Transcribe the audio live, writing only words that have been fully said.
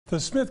The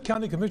Smith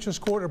County Commissioners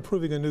Court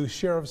approving a new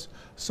sheriff's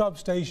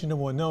substation in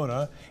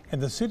Winona, and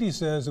the city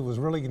says it was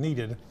really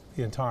needed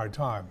the entire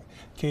time.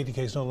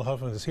 KETK's Nolan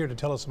Huffman is here to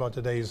tell us about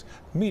today's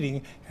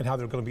meeting and how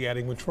they're going to be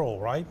adding patrol,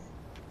 right?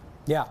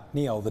 Yeah,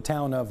 Neil, the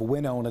town of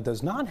Winona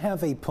does not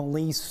have a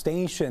police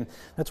station.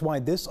 That's why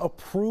this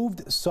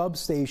approved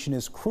substation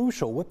is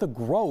crucial with the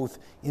growth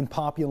in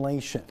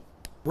population.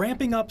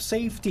 Ramping up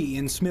safety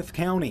in Smith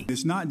County.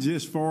 It's not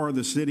just for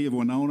the city of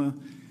Winona.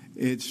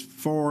 It's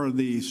for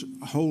the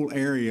whole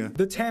area.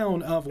 The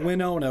town of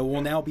Winona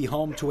will now be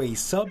home to a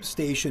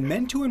substation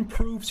meant to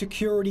improve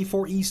security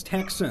for East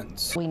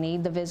Texans. We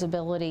need the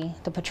visibility,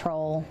 the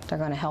patrol. They're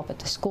going to help at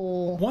the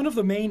school. One of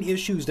the main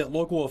issues that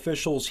local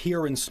officials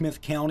here in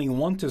Smith County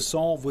want to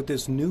solve with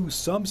this new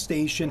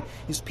substation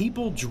is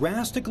people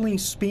drastically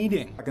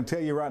speeding. I can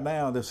tell you right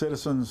now, the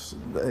citizens,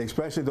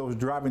 especially those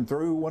driving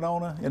through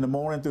Winona in the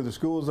morning through the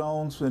school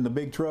zones and the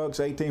big trucks,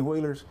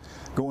 18-wheelers,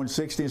 going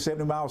 60 and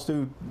 70 miles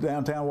through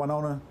downtown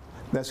Winona,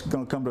 that's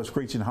going to come to a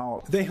screeching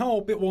halt. They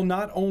hope it will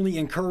not only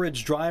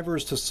encourage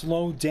drivers to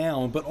slow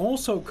down, but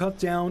also cut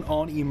down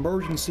on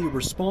emergency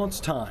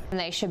response time. And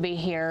they should be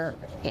here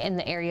in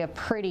the area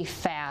pretty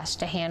fast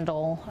to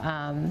handle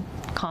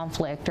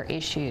conflict or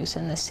issues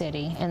in the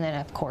city, and then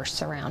of course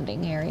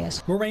surrounding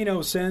areas.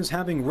 Moreno says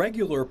having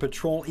regular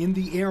patrol in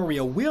the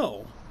area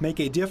will make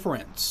a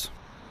difference.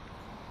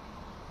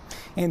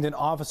 And an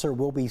officer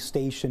will be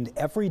stationed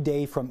every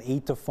day from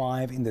 8 to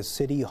 5 in the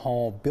City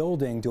Hall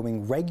building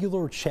doing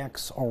regular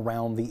checks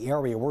around the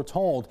area. We're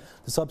told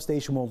the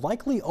substation will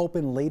likely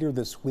open later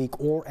this week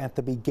or at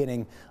the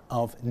beginning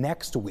of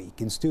next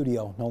week. In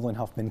studio, Nolan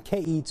Huffman,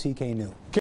 KETK News.